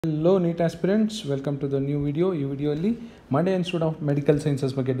Hello Neet aspirants, welcome to the new video. ಈ ವಿಡಿಯೋಲಿ Mandya institute of medical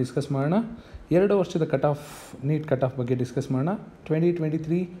sciences ಬಗ್ಗೆ discuss ಮಾಡೋಣ. 2 ವರ್ಷದ cut off neat cut off ಬಗ್ಗೆ ಡಿಸ್ಕಸ್ ಮಾಡೋಣ.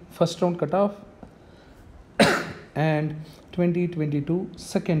 2023 first round cut off and 2022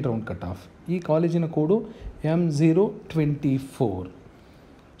 second round cut off. ಈ ಕಾಲೇಜಿನ ಕೋಡು M024.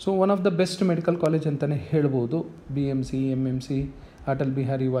 So one of the best medical college ಅಂತಲೇ ಹೇಳ್ಬೋದು. BMC, MMC, Atal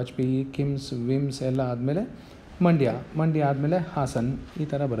Bihari Vajpayee, KIMS, VIMS ಎಲ್ಲ ಆದಮೇಲೆ ಮಂಡ್ಯ ಆದಮೇಲೆ ಹಾಸನ್ ಈ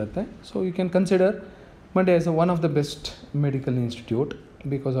ಥರ ಬರುತ್ತೆ. So you can consider Mandya is one of the best medical institute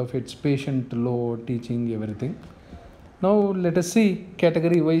because of it's patient load, teaching, everything. Now let us see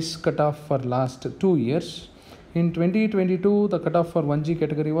category wise cutoff for last 2 years. In 2022 the cutoff for 1G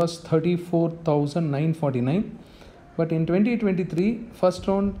category was 34,949, but in 2023 first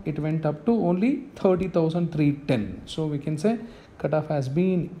round it went up to only 30,310. So we can say cutoff has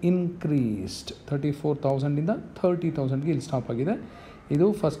been increased. 34,000 ಇಂದ 30,000ಗೆ ಇಲ್ಲಿ stop ಆಗಿದೆ. ಇದು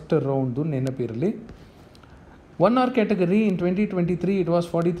first round ನೆನಪಿರಲಿ. 1R category in 2023 it was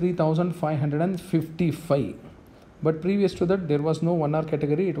 43,555. But previous to that there was no 1R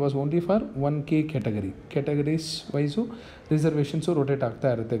category, it was only for 1K category. Categories wise reservations rotate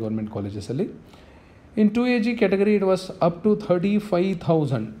ಆಗ್ತಾ ಇರುತ್ತೆ government ಕಾಲೇಜಸಲ್ಲಿ. In 2AG category it was up to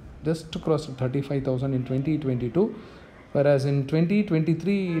 35,000, just crossed 35,000 in 2022, whereas in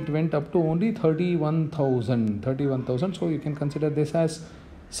 2023 it went up to only 31,000. So you can consider this as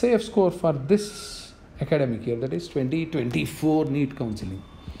safe score for this academic year, that is 2024 NEET counseling.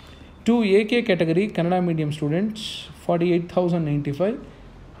 2AK category Kannada medium students 48,095.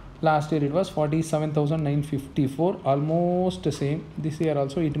 Last year it was 47,954, almost the same. This year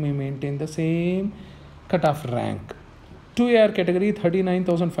also it may maintain the same cutoff rank. 2AR category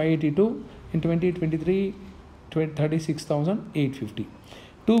 39,582. In 2023 36,850.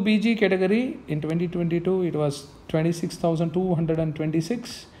 2BG category in 2022 it was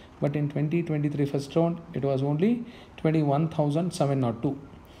 26,226, but in 2023 first round it was only 21,702.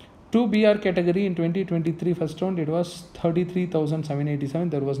 2BR category in 2023 first round it was 33,787.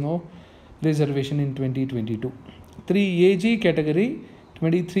 There was no reservation in 2022. 3AG category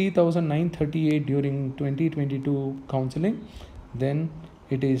 23,938 during 2022 counseling. Then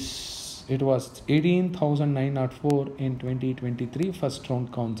it was 18,904 in 2023 first round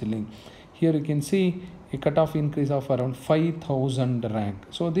counseling. Here you can see a cutoff increase of around 5,000 rank.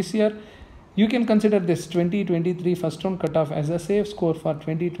 So this year you can consider this 2023 first round cutoff as a safe score for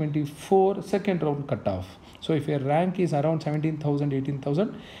 2024 second round cutoff. So if your rank is around 17,000, 18,000,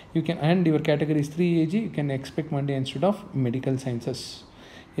 you can, and your category is 3AG, you can expect Mandya Institute of Medical Sciences.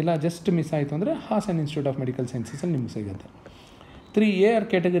 ಇಲ್ಲ just miss ಆಯಿತು ಅಂದರೆ Haasan institute of medical ಸೈನ್ಸಸಲ್ಲಿ ನಿಮ್ಗೆ ಸಿಗುತ್ತೆ. 3AR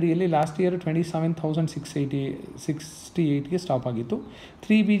ಕ್ಯಾಟಗರಿಯಲ್ಲಿ last year 27,668ಗೆ stop ಆಗಿತ್ತು.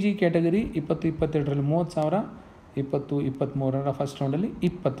 3BG category 2022ರಲ್ಲಿ 30,000, 2023ರ first ರೌಂಡಲ್ಲಿ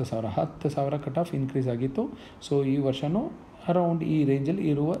 20,000, 10,000 cut off increase ಆಗಿತ್ತು. So ಈ ವರ್ಷವೂ around ಈ ರೇಂಜಲ್ಲಿ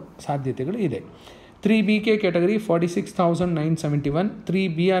ಇರುವ ಸಾಧ್ಯತೆಗಳು ಇದೆ. 3BK category 46,971.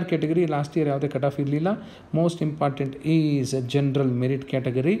 3BR category last year ಯಾವುದೇ ಕಟ್ ಆಫ್ ಇರಲಿಲ್ಲ. Most important is general merit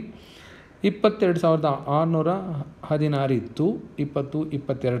category 22,616 ಇತ್ತು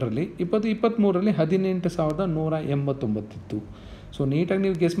 2022ರಲ್ಲಿ. 2023ರಲ್ಲಿ 18,189 ಇತ್ತು. ಸೊ ನೀಟಾಗಿ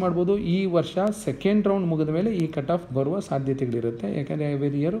ನೀವು ಗೆಸ್ ಮಾಡ್ಬೋದು, ಈ ವರ್ಷ ಸೆಕೆಂಡ್ ರೌಂಡ್ ಮುಗಿದ ಮೇಲೆ ಈ ಕಟ್ ಆಫ್ ಬರುವ ಸಾಧ್ಯತೆಗಳಿರುತ್ತೆ. ಯಾಕಂದರೆ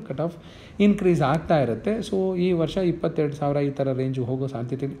every year cut off increase ಆಗ್ತಾ ಇರುತ್ತೆ. ಸೊ ಈ ವರ್ಷ 22,000 ಈ ಥರ ರೇಂಜು ಹೋಗೋ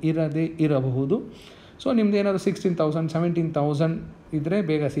ಸಾಧ್ಯತೆಗಳು ಇರಬಹುದು. ಸೊ ನಿಮ್ದು ಏನಾದರೂ 16,000, 17,000 ಇದ್ದರೆ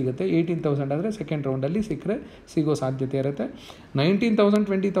ಬೇಗ ಸಿಗುತ್ತೆ. 18,000 ಆದರೆ ಸೆಕೆಂಡ್ ರೌಂಡಲ್ಲಿ ಸಿಗೋ ಸಾಧ್ಯತೆ ಇರುತ್ತೆ. 19,000,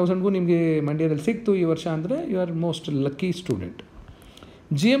 20,000ಗೂ ನಿಮಗೆ ಮಂಡ್ಯದಲ್ಲಿ ಸಿಕ್ತು ಈ ವರ್ಷ ಅಂದರೆ you are most lucky student.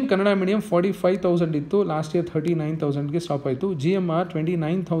 GM Kannada medium 45,000 ಇತ್ತು, ಲಾಸ್ಟ್ ಇಯರ್ 39,000ಗೆ ಸ್ಟಾಪ್ ಆಯಿತು. GMR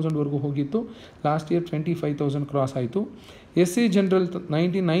 29,000ವರೆಗೂ ಹೋಗಿತ್ತು, ಲಾಸ್ಟ್ ಇಯರ್ 25,000 ಕ್ರಾಸ್ ಆಯಿತು. SC ಜನರಲ್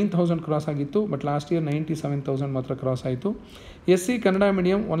 99,000 ಕ್ರಾಸ್ ಆಗಿತ್ತು, ಬಟ್ ಲಾಸ್ಟ್ ಇಯರ್ 97,000 ಮಾತ್ರ ಕ್ರಾಸ್ ಆಯಿತು. SC ಕನ್ನಡ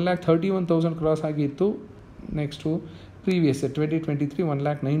ಮೀಡಿಯಮ್ 1,31,000 ಕ್ರಾಸ್ ಆಗಿತ್ತು. ನೆಕ್ಸ್ಟು ಪ್ರೀವಿಯಸ್ 2023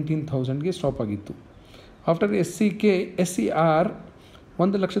 1,19,000ಗೆ ಸ್ಟಾಪ್ ಆಗಿತ್ತು. ಆಫ್ಟರ್ SCR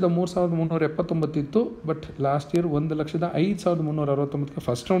 1,03,379 ಇತ್ತು, but last year 1,05,369ಗೆ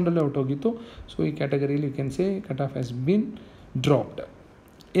first ರೌಂಡಲ್ಲೇ out ಹೋಗಿತ್ತು. ಸೊ ಈ ಕ್ಯಾಟಗರಿಯಲ್ಲಿ you can say cut off has been dropped.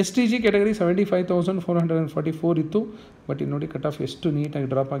 STG category 75,444 ಇತ್ತು, but ಇಲ್ಲಿ ನೋಡಿ ಕಟ್ ಆಫ್ ಎಷ್ಟು ನೀಟಾಗಿ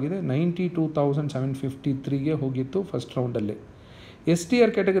ಡ್ರಾಪ್ ಆಗಿದೆ. 92,753ಗೆ ಹೋಗಿತ್ತು ಫಸ್ಟ್ ರೌಂಡಲ್ಲೇ. STR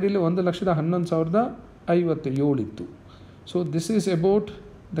ಕ್ಯಾಟಗರಿಯಲ್ಲಿ 1,11,057 ಇತ್ತು. So this is about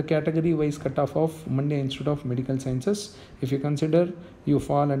the category wise cutoff of Mandya Institute of Medical Sciences. If you consider you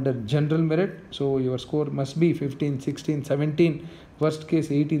fall under general merit, so your score must be 15, 16, 17, worst case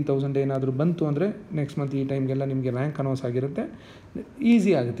 18,000 ಏನಾದರೂ ಬಂತು ಅಂದರೆ next month ಈ ಟೈಮ್ಗೆಲ್ಲ ನಿಮಗೆ rank announce ಆಗಿರುತ್ತೆ.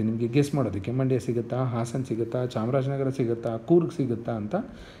 Easy ಆಗುತ್ತೆ ನಿಮಗೆ guess ಮಾಡೋದಕ್ಕೆ. ಮಂಡ್ಯ ಸಿಗುತ್ತಾ, ಹಾಸನ ಸಿಗುತ್ತಾ, ಚಾಮರಾಜನಗರ ಸಿಗುತ್ತಾ, ಕೂರ್ಗ್ ಸಿಗುತ್ತಾ ಅಂತ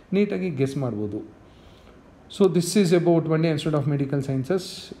ನೀಟಾಗಿ ಗೆಸ್ ಮಾಡ್ಬೋದು. So this is about Mandya Institute of Medical Sciences,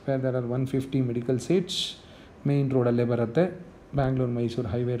 where there are 150 medical seats. Main ರೋಡಲ್ಲೇ ಬರುತ್ತೆ, ಬ್ಯಾಂಗ್ಳೂರು ಮೈಸೂರು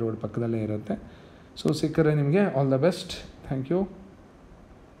ಹೈವೇ ರೋಡ್ ಪಕ್ಕದಲ್ಲೇ ಇರುತ್ತೆ. ಸೊ ಸಿಕ್ಕರೆ ನಿಮಗೆ all the best. Thank you.